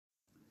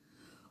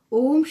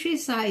ओम श्री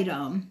साई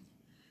राम।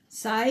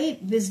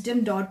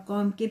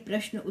 साईविजडम.com के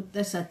प्रश्न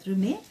उत्तर सत्र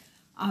में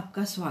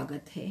आपका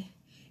स्वागत है।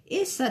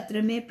 इस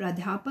सत्र में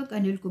प्राध्यापक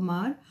अनिल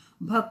कुमार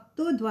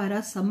भक्तों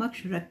द्वारा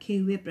समक्ष रखे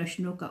हुए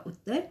प्रश्नों का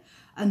उत्तर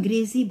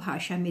अंग्रेजी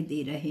भाषा में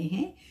दे रहे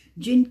हैं,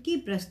 जिनकी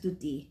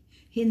प्रस्तुति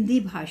हिंदी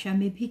भाषा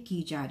में भी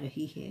की जा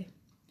रही है।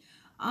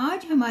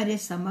 आज हमारे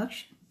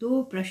समक्ष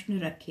 2 प्रश्न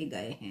रखे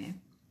गए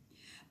हैं।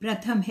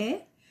 प्रथम है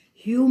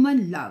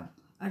ह्यूमन लव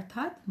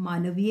अर्थात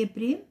मानवीय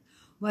प्रेम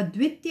व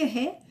द्वितीय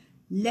है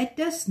लेट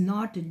अस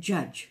नॉट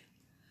जज,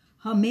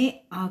 हमें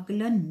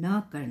आकलन न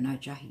करना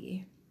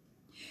चाहिए।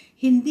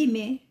 हिंदी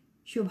में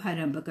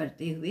शुभारंभ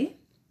करते हुए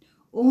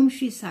ओम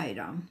श्री साई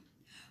राम।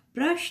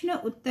 प्रश्न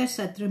उत्तर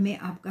सत्र में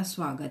आपका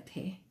स्वागत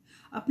है।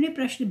 अपने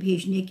प्रश्न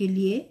भेजने के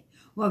लिए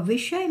व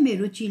विषय में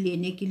रुचि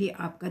लेने के लिए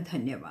आपका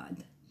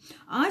धन्यवाद।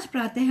 आज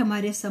प्रातः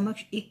हमारे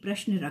समक्ष एक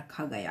प्रश्न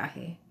रखा गया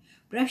है।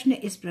 प्रश्न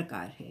इस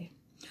प्रकार है,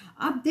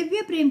 आप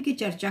दिव्य प्रेम की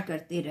चर्चा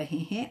करते रहे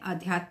हैं,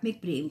 आध्यात्मिक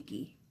प्रेम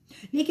की,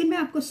 लेकिन मैं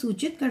आपको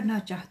सूचित करना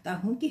चाहता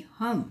हूं कि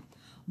हम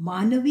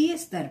मानवीय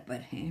स्तर पर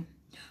हैं।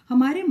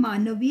 हमारे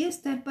मानवीय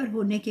स्तर पर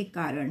होने के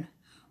कारण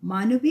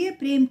मानवीय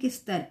प्रेम के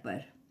स्तर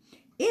पर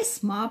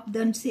इस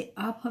मापदंड से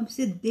आप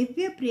हमसे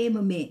दिव्य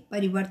प्रेम में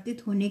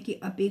परिवर्तित होने की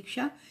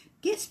अपेक्षा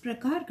किस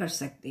प्रकार कर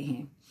सकते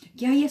हैं?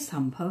 क्या यह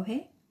संभव है?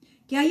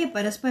 क्या यह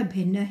परस्पर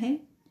भिन्न है?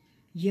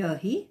 यह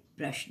ही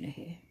प्रश्न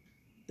है।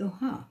 तो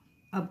हाँ,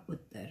 अब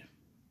उत्तर।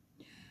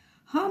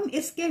 हम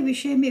इसके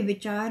विषय में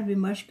विचार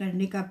विमर्श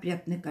करने का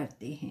प्रयत्न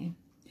करते हैं।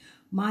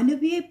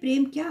 मानवीय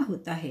प्रेम क्या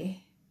होता है?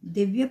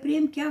 दिव्य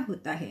प्रेम क्या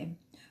होता है?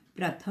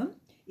 प्रथम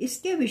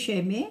इसके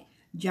विषय में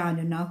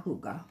जानना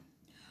होगा।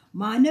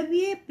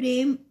 मानवीय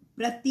प्रेम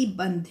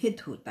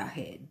प्रतिबंधित होता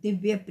है,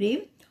 दिव्य प्रेम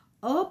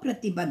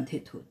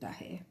अप्रतिबंधित होता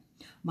है।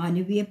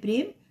 मानवीय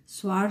प्रेम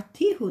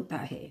स्वार्थी होता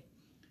है,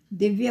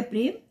 दिव्य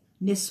प्रेम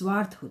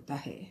निस्वार्थ होता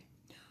है।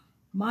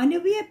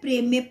 मानवीय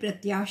प्रेम में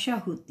प्रत्याशा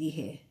होती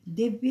है,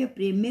 दिव्य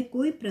प्रेम में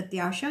कोई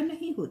प्रत्याशा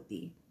नहीं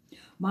होती।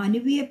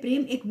 मानवीय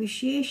प्रेम एक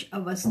विशेष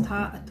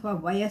अवस्था अथवा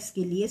वयस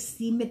के लिए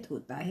सीमित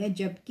होता है,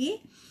 जबकि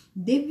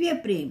दिव्य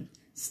प्रेम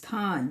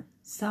स्थान,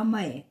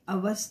 समय,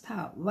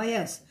 अवस्था,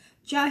 वयस,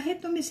 चाहे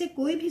तुम इसे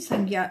कोई भी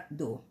संज्ञा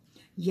दो,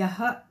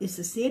 यह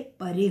इससे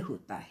परे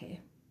होता है।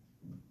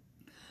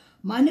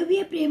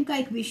 मानवीय प्रेम का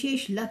एक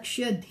विशेष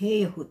लक्ष्य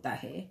ध्येय होता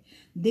है,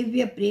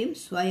 दिव्य प्रेम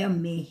स्वयं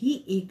में ही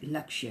एक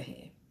लक्ष्य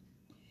है।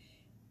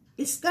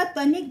 इसका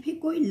तनिक भी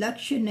कोई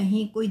लक्ष्य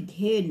नहीं, कोई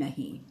ध्येय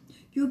नहीं,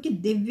 क्योंकि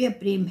दिव्य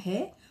प्रेम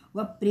है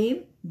वह प्रेम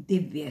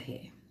दिव्य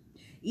है।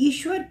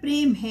 ईश्वर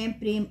प्रेम है,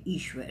 प्रेम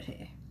ईश्वर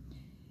है।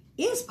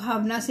 इस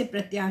भावना से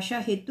प्रत्याशा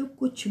हेतु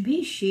कुछ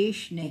भी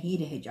शेष नहीं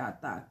रह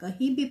जाता,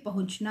 कहीं भी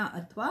पहुंचना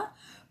अथवा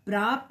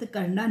प्राप्त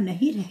करना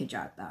नहीं रह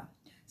जाता।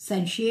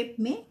 संक्षेप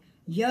में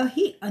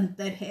यही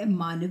अंतर है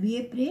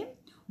मानवीय प्रेम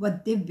व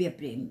दिव्य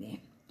प्रेम में।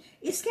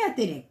 इसके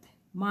अतिरिक्त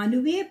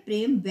मानवीय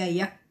प्रेम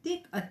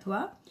वैयक्तिक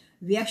अथवा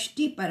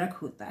व्यष्टि परक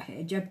होता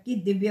है, जबकि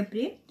दिव्य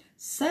प्रेम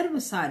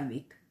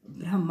सर्वसार्विक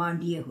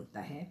ब्रह्मांडीय होता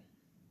है।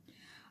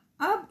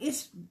 अब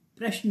इस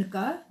प्रश्न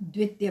का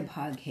द्वितीय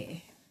भाग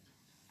है,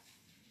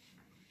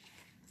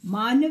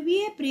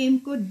 मानवीय प्रेम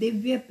को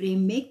दिव्य प्रेम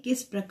में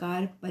किस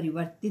प्रकार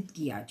परिवर्तित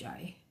किया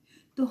जाए।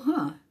 तो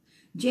हाँ,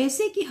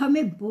 जैसे कि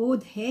हमें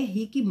बोध है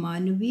ही कि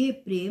मानवीय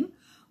प्रेम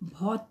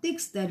भौतिक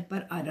स्तर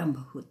पर आरंभ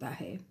होता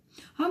है।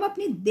 हम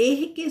अपनी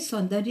देह के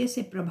सौंदर्य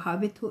से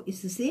प्रभावित हो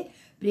इससे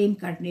प्रेम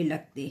करने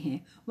लगते हैं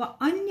व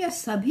अन्य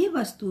सभी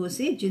वस्तुओं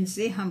से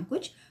जिनसे हम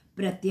कुछ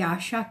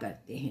प्रत्याशा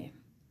करते हैं।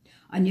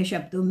 अन्य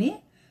शब्दों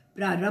में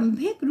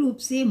प्रारंभिक रूप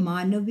से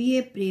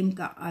मानवीय प्रेम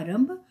का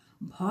आरंभ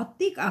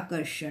भौतिक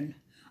आकर्षण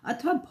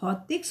अथवा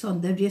भौतिक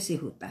सौंदर्य से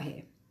होता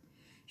है।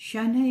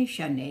 शनय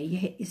शनय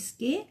यह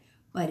इसके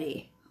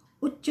परे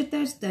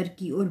उच्चतर स्तर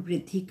की ओर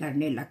वृद्धि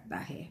करने लगता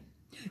है।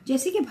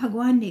 जैसे कि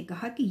भगवान ने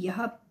कहा कि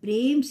यह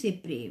प्रेम से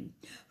प्रेम,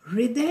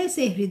 हृदय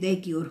से हृदय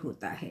की ओर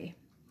होता है।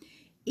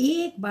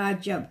 एक बार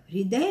जब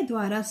हृदय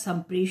द्वारा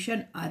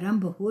संप्रेषण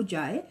आरंभ हो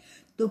जाए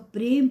तो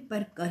प्रेम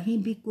पर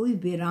कहीं भी कोई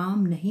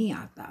विराम नहीं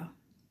आता।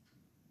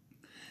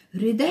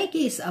 हृदय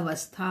की इस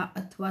अवस्था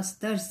अथवा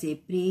स्तर से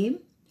प्रेम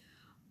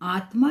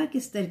आत्मा के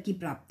स्तर की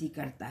प्राप्ति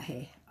करता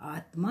है।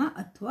 आत्मा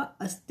अथवा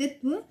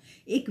अस्तित्व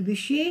एक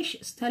विशेष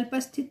स्थल पर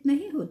स्थित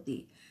नहीं होती,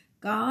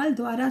 काल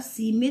द्वारा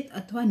सीमित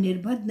अथवा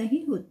निर्बद्ध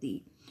नहीं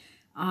होती।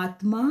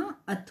 आत्मा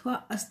अथवा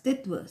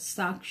अस्तित्व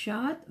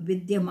साक्षात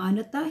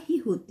विद्यमानता ही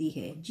होती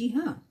है। जी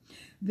हाँ,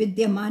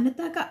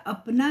 विद्यमानता का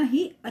अपना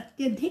ही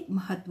अत्यधिक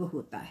महत्व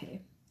होता है।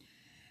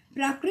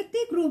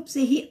 प्राकृतिक रूप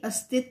से ही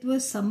अस्तित्व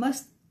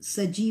समस्त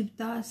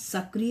सजीवता,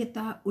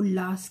 सक्रियता,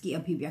 उल्लास की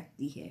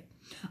अभिव्यक्ति है।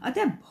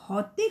 अतः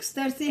भौतिक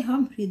स्तर से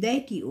हम हृदय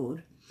की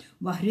ओर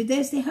व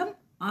हृदय से हम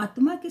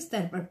आत्मा के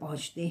स्तर पर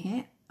पहुंचते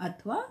हैं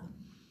अथवा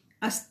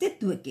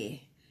अस्तित्व के,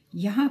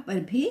 यहाँ पर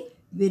भी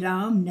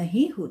विराम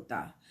नहीं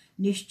होता।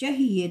 निश्चय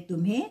ही ये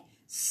तुम्हें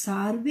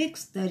सार्विक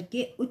स्तर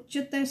के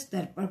उच्चतर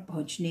स्तर पर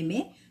पहुंचने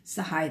में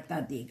सहायता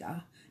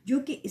देगा, जो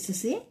कि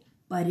इससे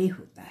परे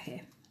होता है।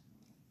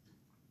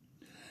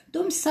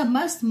 तुम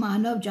समस्त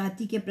मानव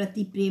जाति के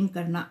प्रति प्रेम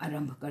करना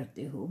आरंभ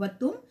करते हो व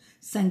तुम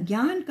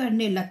संज्ञान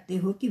करने लगते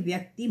हो कि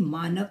व्यक्ति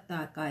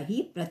मानवता का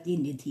ही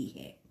प्रतिनिधि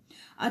है।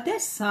 अतः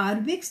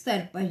सार्विक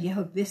स्तर पर यह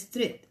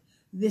विस्तृत,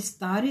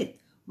 विस्तारित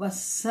व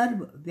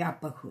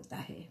सर्वव्यापक होता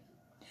है।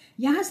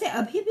 यहाँ से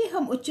अभी भी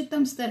हम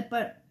उच्चतम स्तर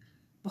पर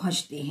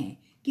पहुंचते हैं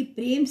कि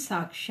प्रेम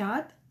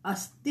साक्षात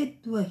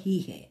अस्तित्व ही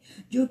है,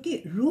 जो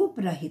कि रूप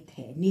रहित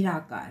है,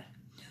 निराकार।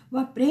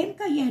 वह प्रेम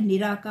का यह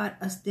निराकार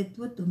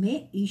अस्तित्व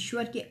तुम्हें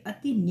ईश्वर के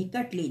अति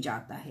निकट ले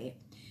जाता है।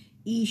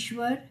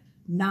 ईश्वर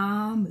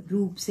नाम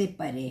रूप से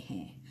परे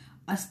हैं,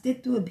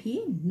 अस्तित्व भी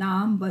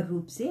नाम व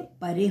रूप से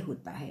परे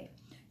होता है।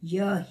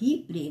 यह ही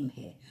प्रेम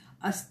है।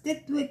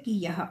 अस्तित्व की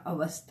यह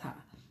अवस्था,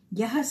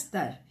 यह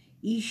स्तर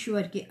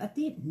ईश्वर के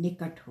अति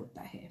निकट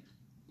होता है।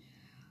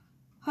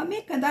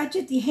 हमें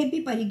कदाचित यह भी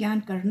परिज्ञान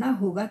करना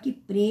होगा कि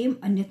प्रेम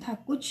अन्यथा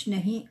कुछ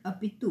नहीं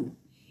अपितु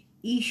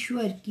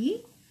ईश्वर की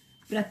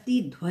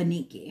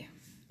प्रतिध्वनि के,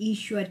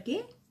 ईश्वर के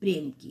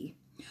प्रेम की।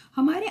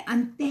 हमारे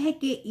अंतः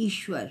के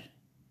ईश्वर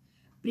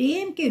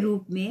प्रेम के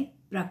रूप में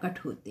प्रकट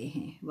होते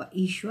हैं। वह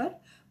ईश्वर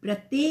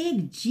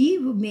प्रत्येक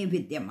जीव में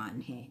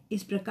विद्यमान है।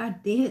 इस प्रकार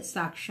देह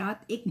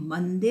साक्षात एक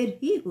मंदिर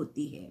ही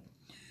होती है।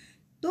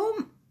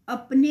 तुम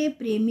अपने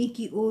प्रेमी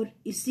की ओर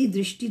इसी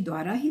दृष्टि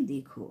द्वारा ही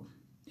देखो।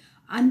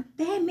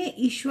 अंतः में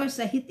ईश्वर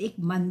सहित एक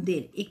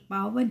मंदिर, एक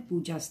पावन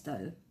पूजा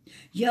स्थल।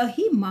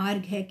 यही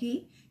मार्ग है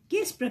कि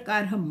किस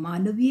प्रकार हम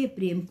मानवीय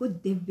प्रेम को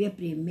दिव्य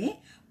प्रेम में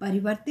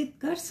परिवर्तित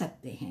कर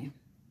सकते हैं।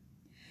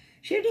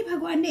 शिरडी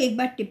भगवान ने एक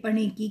बार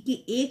टिप्पणी की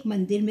कि एक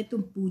मंदिर में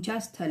तुम पूजा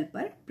स्थल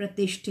पर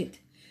प्रतिष्ठित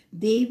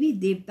देवी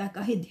देवता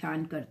का ही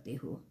ध्यान करते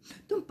हो।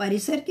 तुम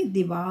परिसर की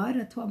दीवार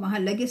अथवा वहां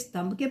लगे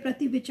स्तंभ के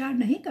प्रति विचार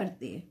नहीं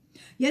करते।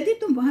 यदि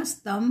तुम वहां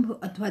स्तंभ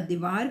अथवा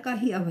दीवार का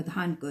ही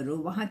अवधान करो,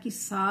 वहां की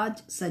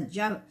साज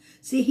सज्जा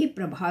से ही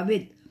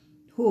प्रभावित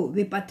हो,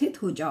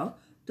 विपथित हो जाओ,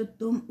 तो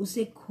तुम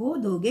उसे खो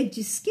दोगे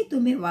जिसकी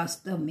तुम्हें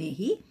वास्तव में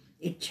ही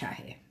इच्छा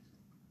है।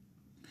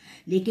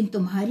 लेकिन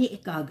तुम्हारी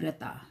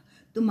एकाग्रता,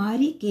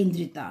 तुम्हारी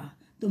केंद्रिता,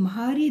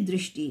 तुम्हारी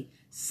दृष्टि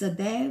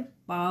सदैव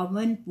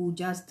पावन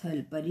पूजा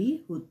स्थल पर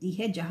ही होती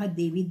है, जहां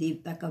देवी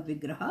देवता का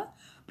विग्रह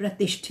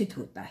प्रतिष्ठित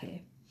होता है।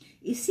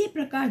 इसी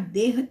प्रकार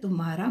देह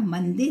तुम्हारा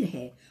मंदिर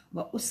है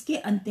व उसके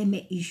अंत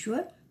में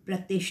ईश्वर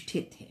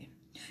प्रतिष्ठित है।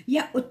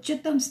 यह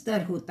उच्चतम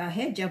स्तर होता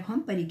है जब हम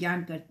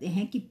परिज्ञान करते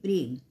हैं कि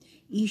प्रेम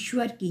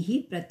ईश्वर की ही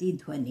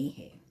प्रतिध्वनि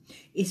है।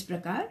 इस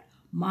प्रकार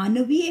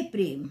मानवीय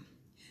प्रेम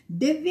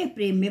दिव्य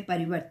प्रेम में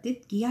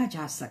परिवर्तित किया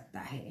जा सकता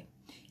है।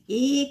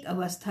 एक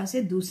अवस्था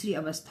से दूसरी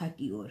अवस्था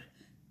की ओर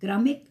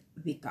क्रमिक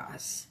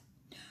विकास,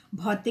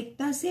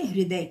 भौतिकता से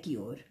हृदय की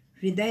ओर,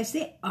 हृदय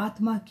से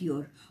आत्मा की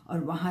ओर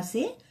और वहां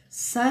से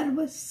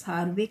सर्व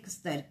सार्विक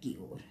स्तर की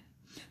ओर।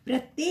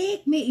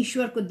 प्रत्येक में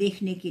ईश्वर को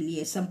देखने के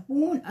लिए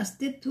संपूर्ण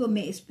अस्तित्व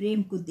में इस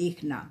प्रेम को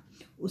देखना,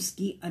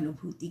 उसकी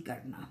अनुभूति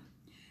करना,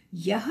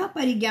 यह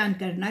परिज्ञान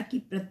करना कि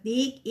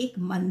प्रत्येक एक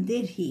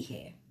मंदिर ही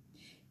है।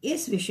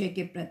 इस विषय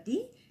के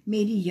प्रति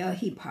मेरी यह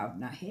ही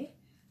भावना है।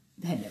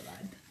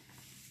 धन्यवाद।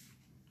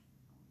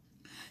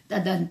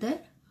 तदंतर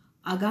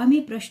आगामी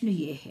प्रश्न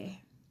ये है,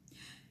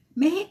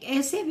 मैं एक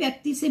ऐसे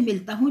व्यक्ति से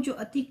मिलता हूं जो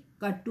अति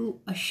कटु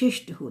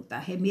अशिष्ट होता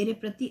है, मेरे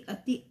प्रति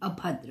अति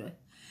अभद्र।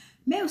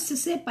 मैं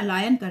उससे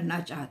पलायन करना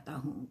चाहता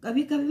हूँ।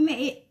 कभी कभी मैं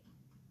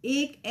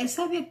एक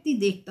ऐसा व्यक्ति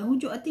देखता हूँ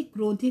जो अति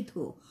क्रोधित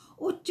हो,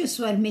 उच्च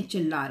स्वर में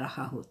चिल्ला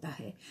रहा होता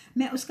है।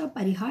 मैं उसका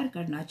परिहार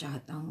करना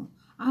चाहता हूँ।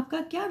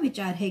 आपका क्या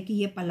विचार है कि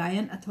यह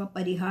पलायन अथवा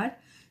परिहार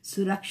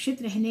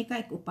सुरक्षित रहने का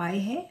एक उपाय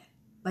है,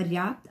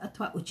 पर्याप्त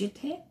अथवा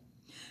उचित है?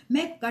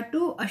 मैं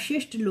कटु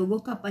अशिष्ट लोगों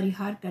का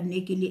परिहार करने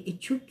के लिए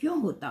इच्छुक क्यों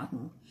होता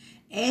हूँ?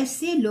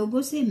 ऐसे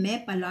लोगों से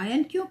मैं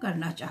पलायन क्यों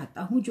करना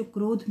चाहता हूँ जो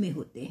क्रोध में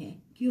होते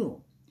हैं? क्यों?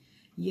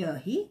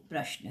 यही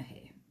प्रश्न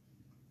है।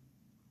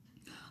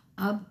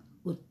 अब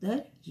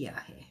उत्तर यह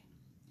है,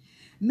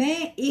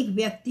 मैं एक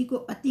व्यक्ति को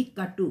अति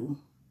कटु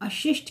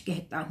अशिष्ट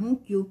कहता हूँ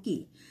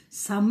क्योंकि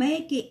समय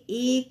के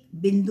एक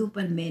बिंदु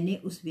पर मैंने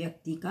उस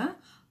व्यक्ति का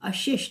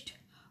अशिष्ट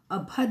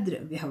अभद्र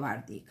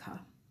व्यवहार देखा।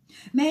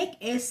 मैं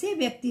एक ऐसे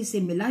व्यक्ति से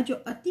मिला जो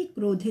अति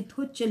क्रोधित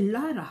हो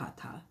चिल्ला रहा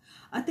था,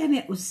 अतः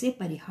मैं उससे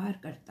परिहार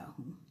करता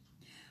हूँ।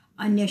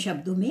 अन्य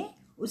शब्दों में,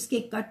 उसके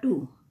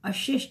कटु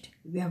अशिष्ट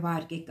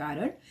व्यवहार के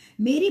कारण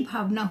मेरी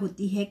भावना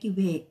होती है कि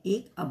वह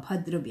एक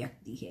अभद्र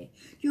व्यक्ति है।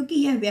 क्योंकि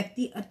यह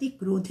व्यक्ति अति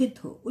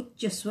क्रोधित हो,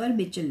 उच्च स्वर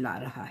में चिल्ला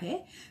रहा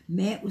है,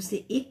 मैं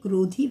उसे एक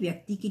क्रोधी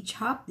व्यक्ति की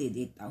छाप दे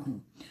देता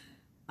हूँ।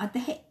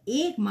 अतः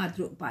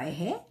एकमात्र उपाय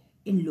है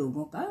इन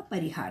लोगों का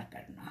परिहार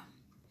करना।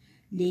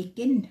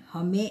 लेकिन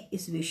हमें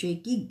इस विषय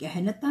की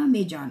गहनता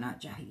में जाना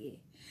चाहिए।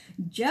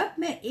 जब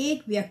मैं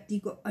एक व्यक्ति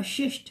को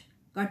अशिष्ट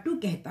कटु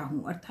कहता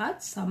हूँ,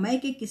 अर्थात समय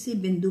के किसी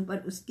बिंदु पर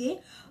उसके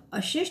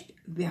अशिष्ट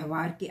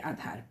व्यवहार के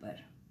आधार पर,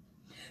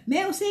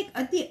 मैं उसे एक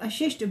अति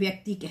अशिष्ट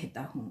व्यक्ति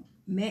कहता हूँ,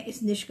 मैं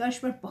इस निष्कर्ष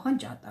पर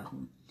पहुंच जाता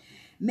हूँ।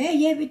 मैं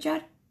यह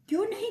विचार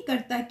क्यों नहीं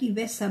करता कि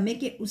वह समय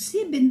के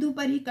उसी बिंदु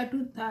पर ही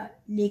कटु था,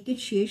 लेकिन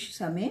शेष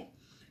समय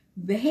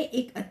वह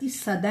एक अति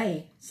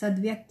सदय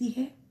सद्व्यक्ति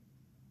है।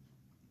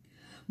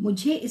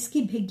 मुझे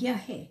इसकी भिज्ञा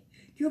है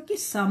क्योंकि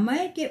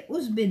समय के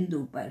उस बिंदु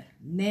पर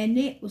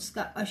मैंने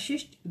उसका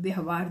अशिष्ट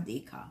व्यवहार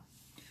देखा।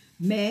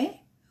 मैं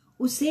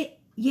उसे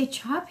यह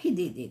छाप ही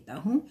दे देता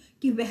हूं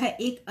कि वह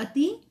एक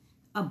अति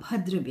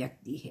अभद्र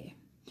व्यक्ति है।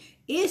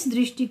 इस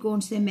दृष्टिकोण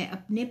से मैं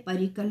अपने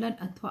परिकलन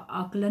अथवा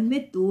आकलन में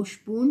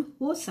दोषपूर्ण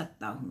हो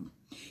सकता हूं।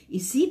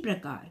 इसी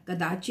प्रकार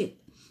कदाचित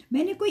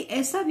मैंने कोई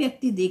ऐसा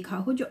व्यक्ति देखा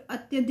हो जो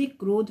अत्यधिक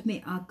क्रोध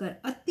में आकर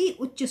अति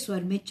उच्च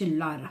स्वर में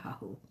चिल्ला रहा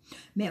हो।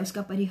 मैं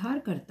उसका परिहार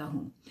करता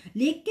हूं,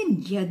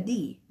 लेकिन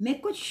यदि मैं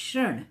कुछ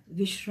क्षण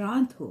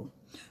विश्रांत हो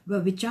व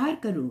विचार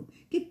करूं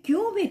कि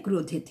क्यों वे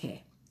क्रोधित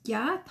है,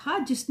 क्या था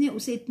जिसने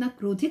उसे इतना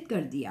क्रोधित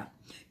कर दिया?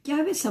 क्या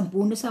वे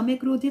संपूर्ण समय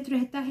क्रोधित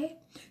रहता है?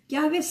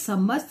 क्या वे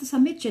समस्त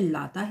समय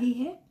चिल्लाता ही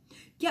है?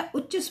 क्या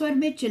उच्च स्वर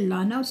में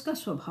चिल्लाना उसका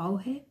स्वभाव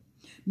है?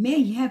 मैं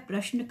यह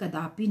प्रश्न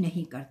कदापि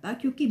नहीं करता,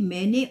 क्योंकि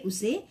मैंने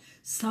उसे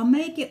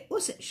समय के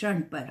उस क्षण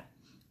पर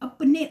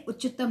अपने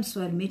उच्चतम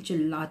स्वर में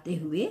चिल्लाते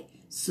हुए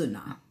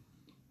सुना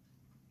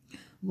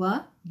व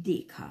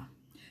देखा।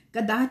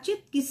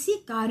 कदाचित किसी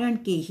कारण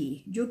के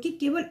ही, जो कि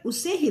केवल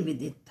उसे ही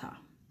विदित था।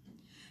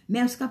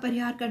 मैं उसका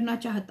परिहार करना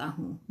चाहता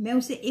हूं। मैं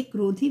उसे एक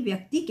क्रोधी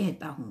व्यक्ति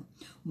कहता हूं।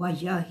 वह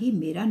यह ही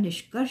मेरा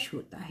निष्कर्ष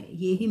होता है,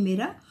 यही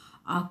मेरा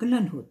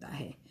आकलन होता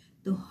है।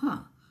 तो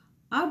हाँ,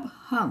 अब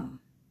हम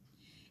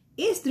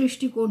इस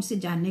दृष्टिकोण से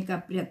जानने का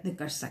प्रयत्न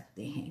कर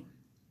सकते हैं,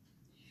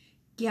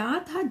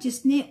 क्या था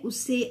जिसने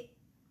उसे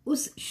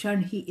उस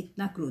क्षण ही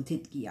इतना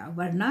क्रोधित किया,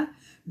 वरना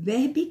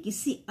वह भी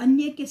किसी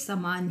अन्य के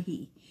समान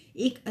ही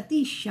एक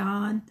अति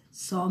शांत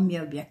सौम्य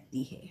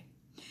व्यक्ति है।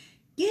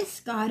 किस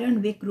कारण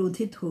वे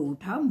क्रोधित हो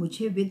उठा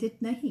मुझे विदित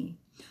नहीं।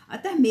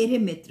 अतः मेरे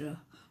मित्र,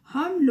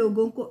 हम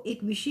लोगों को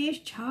एक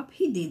विशेष छाप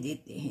ही दे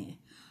देते हैं।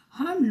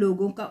 हम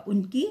लोगों का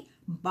उनकी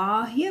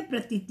बाह्य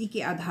प्रतीति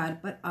के आधार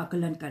पर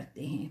आकलन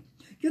करते हैं,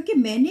 क्योंकि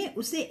मैंने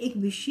उसे एक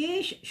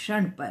विशेष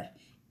क्षण पर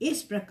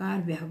इस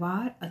प्रकार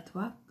व्यवहार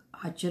अथवा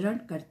आचरण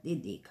करते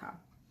देखा।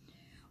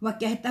 वह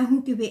कहता हूं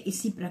कि वे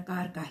इसी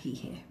प्रकार का ही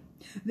है।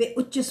 वे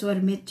उच्च स्वर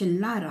में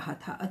चिल्ला रहा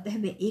था, अतः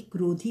वे एक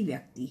क्रोधी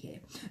व्यक्ति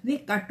है। वे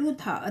कटु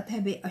था,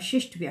 अतः वे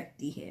अशिष्ट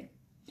व्यक्ति है।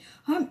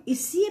 हम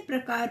इसी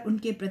प्रकार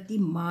उनके प्रति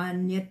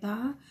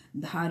मान्यता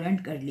धारण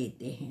कर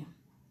लेते हैं।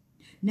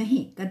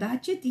 नहीं,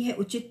 कदाचित यह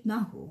उचित न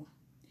हो।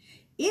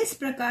 इस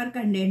प्रकार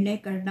का निर्णय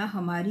करना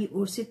हमारी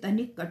ओर से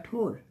तनिक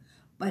कठोर,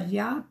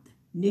 पर्याप्त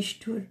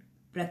निष्ठुर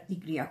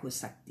प्रतिक्रिया हो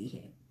सकती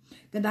है।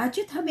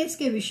 कदाचित हमें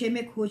इसके विषय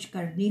में खोज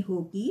करनी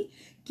होगी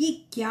कि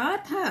क्या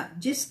था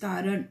जिस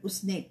कारण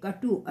उसने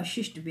कटु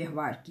अशिष्ट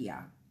व्यवहार किया,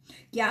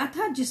 क्या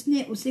था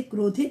जिसने उसे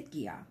क्रोधित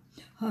किया।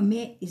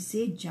 हमें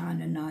इसे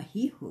जानना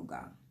ही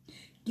होगा।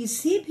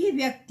 किसी भी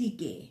व्यक्ति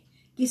के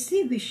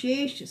किसी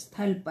विशेष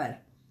स्थल पर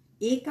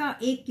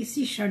एकाएक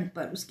किसी क्षण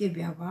पर उसके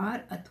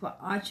व्यवहार अथवा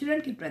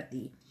आचरण के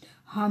प्रति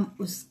हम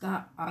उसका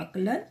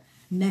आकलन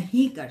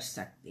नहीं कर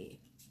सकते।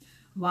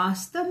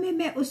 वास्तव में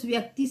मैं उस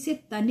व्यक्ति से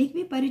तनिक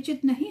भी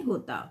परिचित नहीं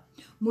होता।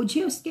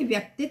 मुझे उसके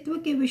व्यक्तित्व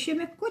के विषय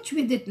में कुछ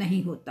विदित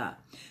नहीं होता।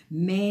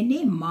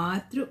 मैंने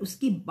मात्र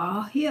उसकी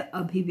बाह्य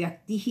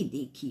अभिव्यक्ति ही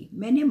देखी।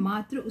 मैंने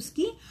मात्र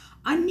उसकी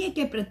अन्य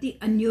के प्रति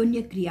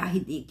अन्योन्य क्रिया ही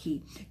देखी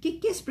कि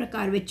किस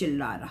प्रकार वे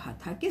चिल्ला रहा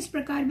था, किस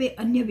प्रकार वे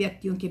अन्य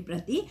व्यक्तियों के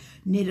प्रति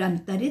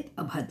निरंतरित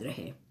अभद्र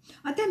है।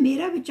 अतः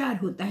मेरा विचार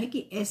होता है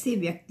कि ऐसे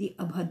व्यक्ति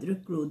अभद्र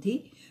क्रोधी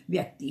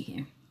व्यक्ति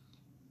हैं।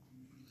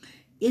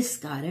 इस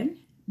कारण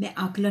मैं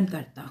आकलन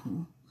करता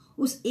हूं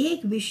उस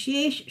एक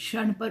विशेष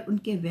क्षण पर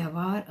उनके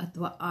व्यवहार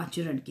अथवा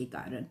आचरण के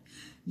कारण।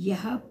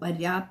 यह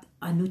पर्याप्त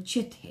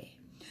अनुचित है।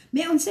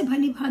 मैं उनसे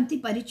भली भांति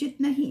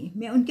परिचित नहीं।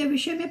 मैं उनके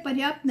विषय में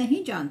पर्याप्त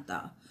नहीं जानता।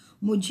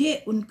 मुझे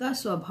उनका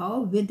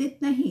स्वभाव विदित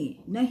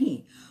नहीं,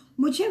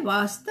 मुझे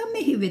वास्तव में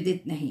ही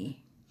विदित नहीं।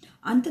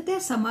 अंततः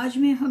समाज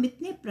में हम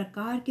इतने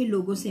प्रकार के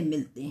लोगों से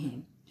मिलते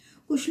हैं।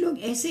 कुछ लोग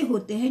ऐसे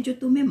होते हैं जो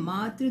तुम्हें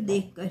मात्र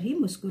देखकर ही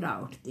मुस्कुरा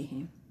उठते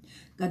हैं।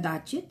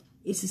 कदाचित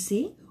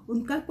इससे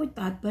उनका कोई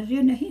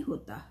तात्पर्य नहीं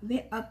होता, वे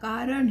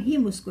अकारण ही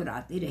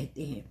मुस्कुराते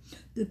रहते हैं।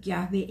 तो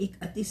क्या वे एक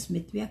अति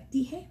स्मित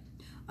व्यक्ति है?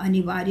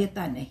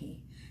 अनिवार्यता नहीं।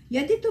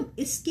 यदि तुम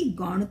इसकी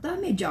गौणता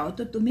में जाओ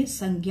तो तुम्हें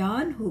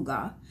संज्ञान होगा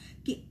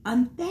कि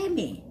अंतः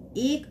में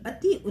एक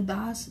अति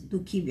उदास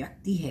दुखी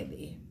व्यक्ति है।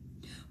 वे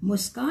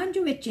मुस्कान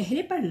जो वे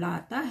चेहरे पर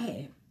लाता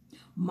है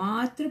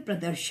मात्र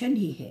प्रदर्शन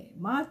ही है,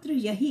 मात्र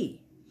यही।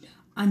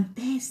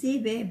 अंतः से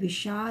वह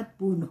विषाद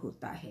पूर्ण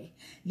होता है,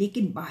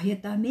 लेकिन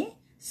बाह्यता में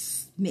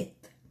स्मित।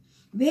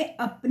 वह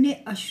अपने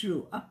अश्रु,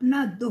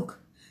 अपना दुख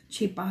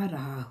छिपा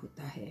रहा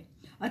होता है।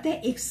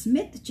 अतः एक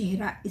स्मित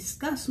चेहरा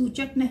इसका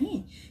सूचक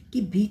नहीं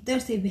कि भीतर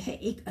से वह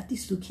एक अति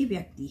सुखी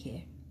व्यक्ति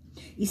है।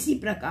 इसी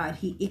प्रकार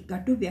ही एक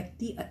कटु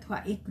व्यक्ति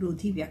अथवा एक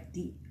क्रोधी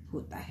व्यक्ति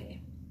होता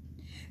है।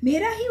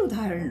 मेरा ही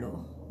उदाहरण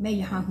लो, मैं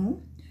यहाँ हूँ।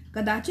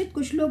 कदाचित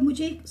कुछ लोग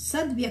मुझे एक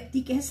सद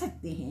व्यक्ति कह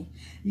सकते हैं,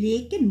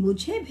 लेकिन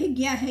मुझे भी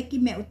ज्ञात है कि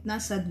मैं उतना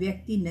सद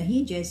व्यक्ति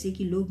नहीं जैसे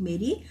कि लोग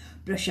मेरी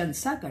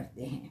प्रशंसा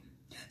करते हैं।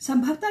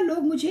 संभवतः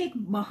लोग मुझे एक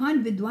महान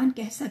विद्वान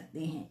कह सकते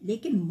हैं,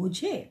 लेकिन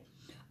मुझे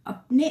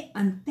अपने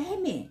अंतः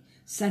में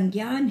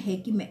संज्ञान है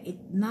कि मैं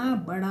इतना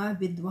बड़ा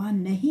विद्वान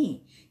नहीं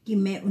कि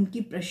मैं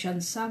उनकी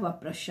प्रशंसा व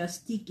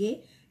प्रशस्ति के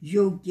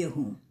योग्य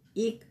हूँ,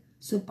 एक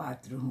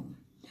सुपात्र हूँ।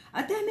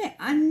 अतः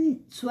मैं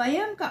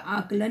स्वयं का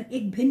आकलन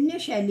एक भिन्न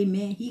शैली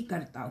में ही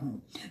करता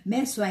हूँ।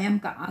 मैं स्वयं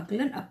का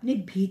आकलन अपने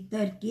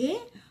भीतर के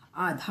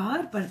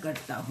आधार पर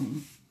करता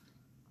हूँ।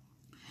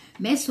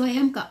 मैं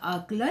स्वयं का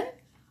आकलन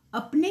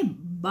अपने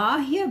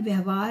बाह्य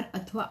व्यवहार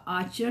अथवा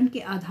आचरण के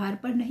आधार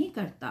पर नहीं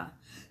करता।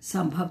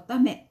 संभवतः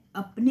मैं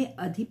अपने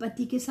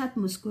अधिपति के साथ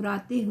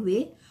मुस्कुराते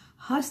हुए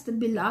हस्त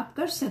विलाप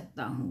कर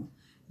सकता हूँ,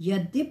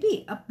 यद्यपि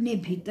अपने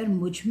भीतर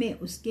मुझ में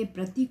उसके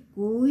प्रति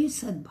कोई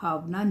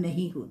सद्भावना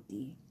नहीं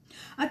होती।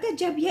 अतः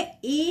जब यह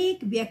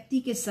एक व्यक्ति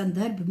के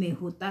संदर्भ में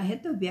होता है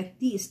तो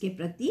व्यक्ति इसके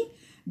प्रति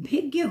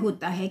भिज्ञ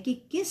होता है कि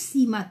किस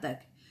सीमा तक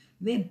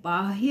वे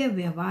बाह्य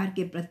व्यवहार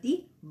के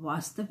प्रति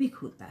वास्तविक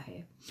होता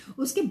है,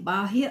 उसके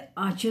बाह्य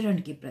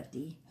आचरण के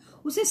प्रति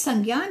उसे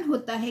संज्ञान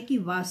होता है कि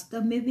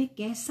वास्तव में वे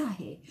कैसा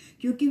है,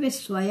 क्योंकि वे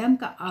स्वयं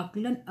का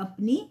आकलन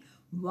अपनी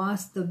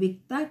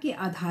वास्तविकता के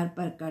आधार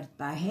पर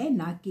करता है,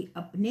 ना कि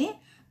अपने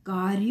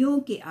कार्यों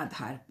के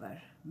आधार पर,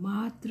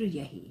 मात्र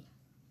यही।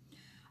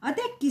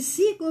 अतः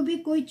किसी को भी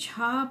कोई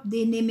छाप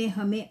देने में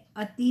हमें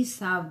अति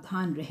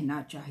सावधान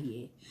रहना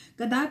चाहिए।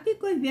 कदापि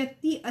कोई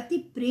व्यक्ति अति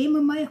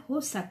प्रेममय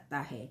हो सकता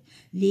है,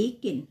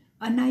 लेकिन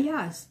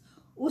अनायास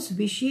उस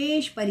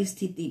विशेष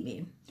परिस्थिति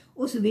में,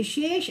 उस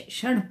विशेष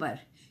क्षण पर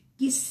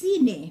किसी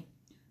ने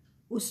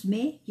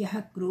उसमें यह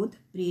क्रोध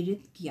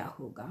प्रेरित किया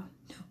होगा।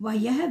 वह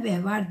यह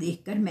व्यवहार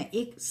देखकर मैं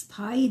एक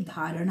स्थायी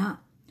धारणा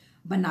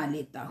बना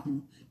लेता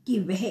हूँ कि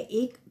वह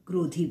एक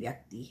क्रोधी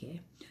व्यक्ति है।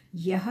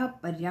 यह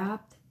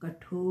पर्याप्त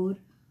कठोर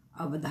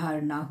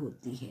अवधारणा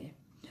होती है।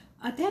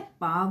 अतः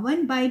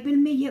पावन बाइबल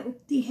में यह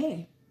उक्ति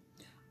है,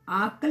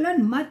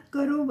 आकलन मत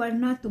करो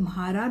वरना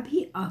तुम्हारा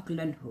भी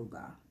आकलन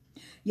होगा।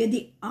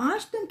 यदि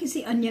आज तुम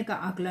किसी अन्य का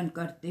आकलन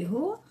करते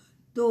हो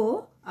तो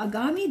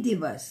आगामी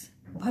दिवस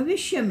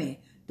भविष्य में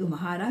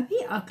तुम्हारा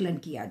भी आकलन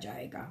किया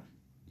जाएगा।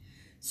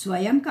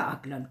 स्वयं का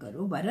आकलन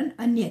करो वरन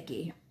अन्य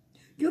के,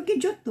 क्योंकि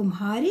जो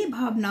तुम्हारी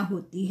भावना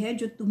होती है,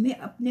 जो तुम्हें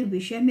अपने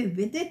विषय में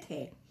विदित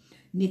है,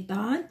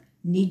 नितांत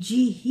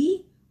निजी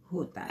ही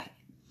होता है।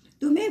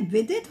 तुम्हें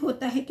विदित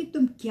होता है कि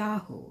तुम क्या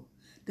हो।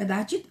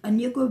 कदाचित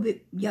अन्य को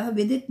यह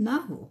विदित ना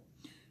हो।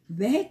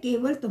 वह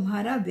केवल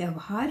तुम्हारा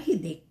व्यवहार ही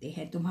देखते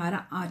हैं, तुम्हारा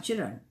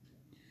आचरण,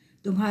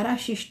 तुम्हारा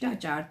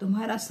शिष्टाचार,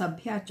 तुम्हारा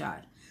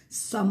सभ्याचार,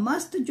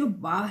 समस्त जो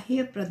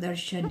बाह्य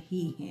प्रदर्शन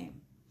ही हैं।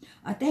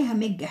 अतः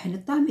हमें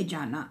गहनता में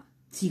जाना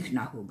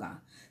सीखना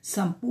होगा,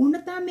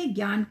 संपूर्णता में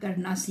ज्ञान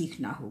करना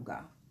सीखना होगा।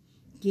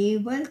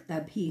 केवल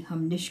तभी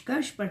हम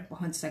निष्कर्ष पर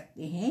पहुंच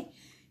सकते हैं,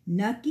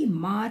 न कि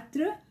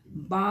मात्र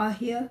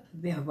बाह्य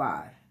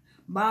व्यवहार,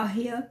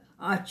 बाह्य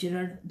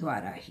आचरण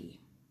द्वारा ही।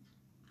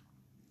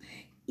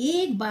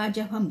 एक बार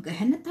जब हम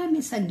गहनता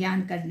में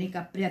संज्ञान करने का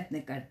प्रयत्न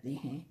करते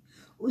हैं,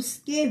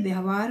 उसके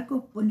व्यवहार को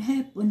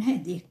पुनः पुनः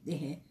देखते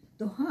हैं,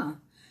 तो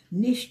हाँ,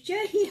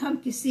 निश्चय ही हम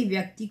किसी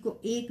व्यक्ति को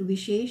एक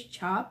विशेष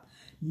छाप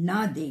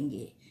ना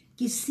देंगे,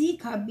 किसी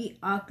का भी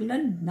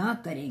आकलन ना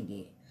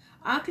करेंगे।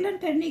 आकलन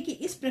करने की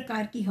इस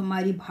प्रकार की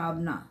हमारी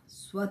भावना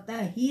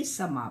स्वतः ही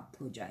समाप्त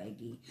हो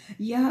जाएगी।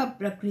 यह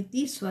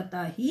प्रकृति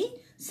स्वतः ही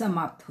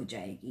समाप्त हो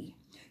जाएगी,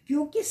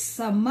 क्योंकि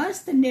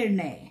समस्त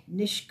निर्णय,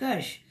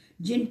 निष्कर्ष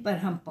जिन पर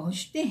हम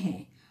पहुंचते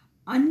हैं,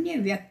 अन्य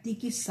व्यक्ति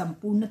की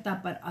संपूर्णता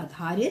पर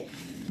आधारित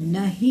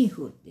नहीं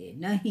होते।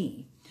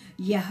 नहीं,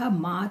 यह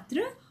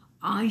मात्र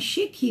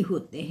आंशिक ही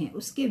होते हैं,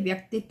 उसके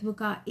व्यक्तित्व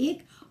का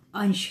एक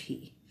अंश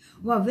ही।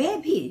 वह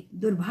भी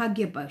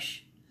दुर्भाग्यवश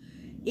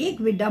एक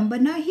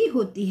विडंबना ही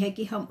होती है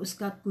कि हम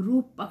उसका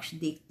कुरूप पक्ष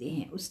देखते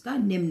हैं, उसका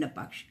निम्न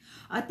पक्ष।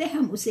 अतः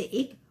हम उसे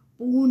एक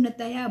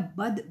पूर्णतया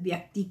बद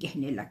व्यक्ति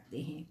कहने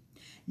लगते हैं।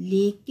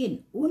 लेकिन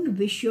उन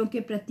विषयों के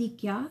प्रति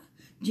क्या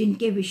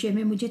जिनके विषय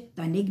में मुझे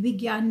तनिक भी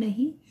ज्ञान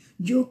नहीं,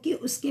 जो कि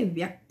उसके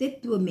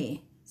व्यक्तित्व में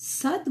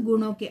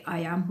सद्गुणों के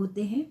आयाम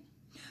होते हैं।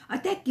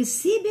 अतः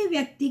किसी भी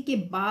व्यक्ति के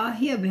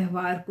बाह्य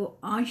व्यवहार को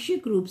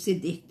आंशिक रूप से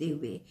देखते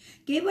हुए,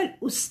 केवल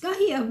उसका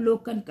ही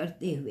अवलोकन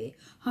करते हुए,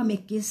 हमें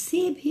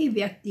किसी भी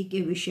व्यक्ति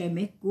के विषय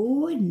में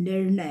कोई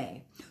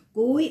निर्णय,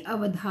 कोई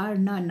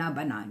अवधारणा न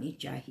बनानी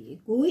चाहिए,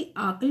 कोई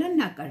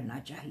आकलन न करना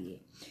चाहिए।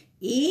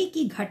 एक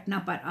ही घटना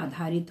पर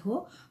आधारित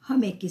हो,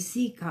 हमें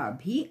किसी का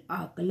भी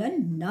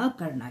आकलन न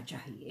करना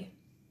चाहिए।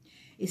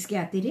 इसके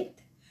अतिरिक्त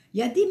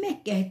यदि मैं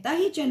कहता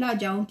ही चला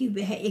जाऊं कि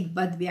वह एक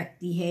बद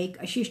व्यक्ति है, एक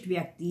अशिष्ट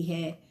व्यक्ति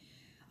है,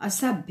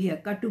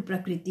 असभ्य, कटु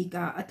प्रकृति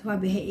का, अथवा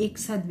वह एक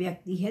सद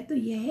व्यक्ति है, तो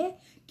यह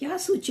क्या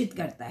सूचित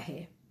करता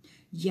है?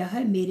 यह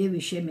मेरे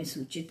विषय में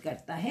सूचित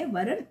करता है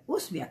वरन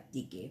उस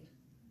व्यक्ति के।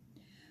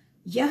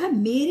 यह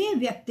मेरे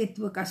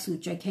व्यक्तित्व का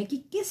सूचक है कि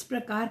किस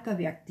प्रकार का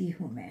व्यक्ति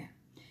हूं मैं,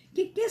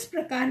 कि किस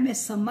प्रकार मैं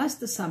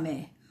समस्त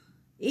समय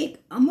एक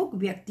अमुक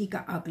व्यक्ति का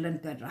आकलन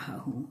कर रहा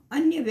हूं।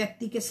 अन्य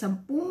व्यक्ति के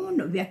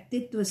संपूर्ण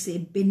व्यक्तित्व से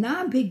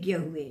बिना भिज्ञ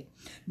हुए,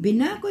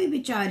 बिना कोई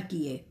विचार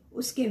किए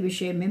उसके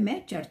विषय में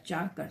मैं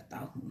चर्चा करता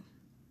हूं।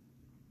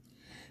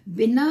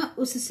 बिना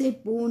उससे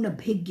पूर्ण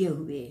भिज्ञ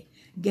हुए,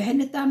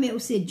 गहनता में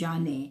उसे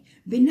जाने,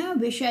 बिना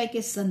विषय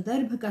के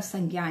संदर्भ का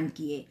संज्ञान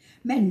किए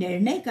मैं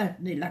निर्णय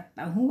करने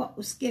लगता हूँ व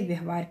उसके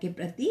व्यवहार के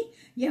प्रति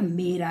यह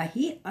मेरा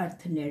ही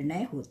अर्थ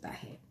निर्णय होता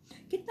है।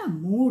 कितना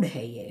मूढ़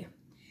है ये।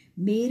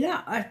 मेरा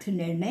अर्थ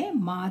निर्णय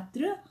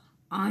मात्र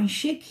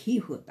आंशिक ही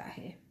होता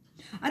है।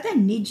 अतः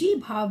निजी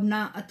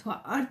भावना अथवा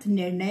अर्थ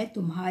निर्णय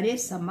तुम्हारे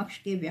समक्ष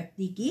के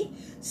व्यक्ति की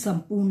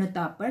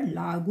संपूर्णता पर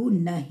लागू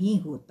नहीं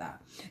होता।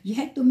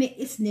 यह तुम्हें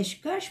इस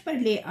निष्कर्ष पर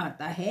ले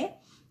आता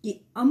है कि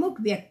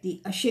अमुक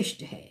व्यक्ति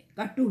अशिष्ट है,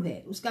 कटु है,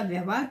 उसका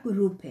व्यवहार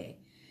कुरूप है,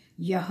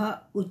 यह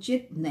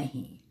उचित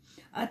नहीं।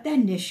 अतः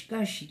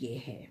निष्कर्ष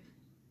ये है,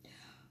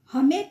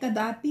 हमें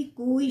कदापि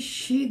कोई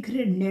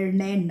शीघ्र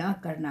निर्णय न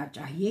करना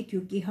चाहिए,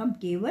 क्योंकि हम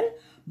केवल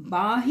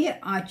बाह्य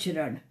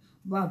आचरण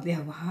व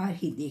व्यवहार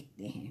ही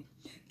देखते हैं,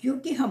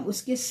 क्योंकि हम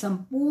उसके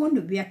संपूर्ण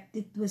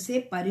व्यक्तित्व से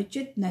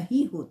परिचित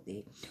नहीं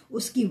होते,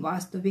 उसकी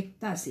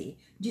वास्तविकता से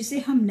जिसे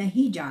हम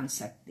नहीं जान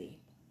सकते।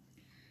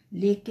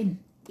 लेकिन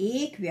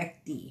एक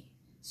व्यक्ति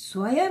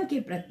स्वयं के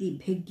प्रति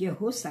भिज्ञ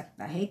हो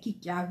सकता है कि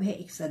क्या वह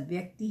एक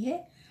सद्व्यक्ति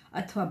है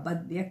अथवा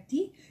बद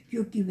व्यक्ति,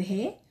 क्योंकि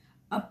वह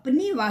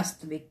अपनी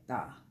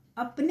वास्तविकता,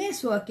 अपने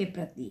स्व के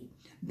प्रति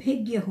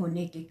भिज्ञ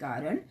होने के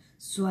कारण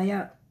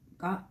स्वयं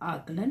का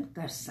आकलन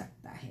कर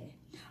सकता है।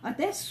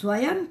 अतः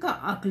स्वयं का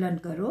आकलन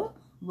करो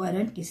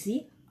वरन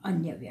किसी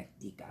अन्य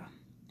व्यक्ति का।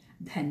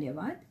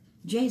 धन्यवाद।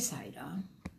 जय साई राम।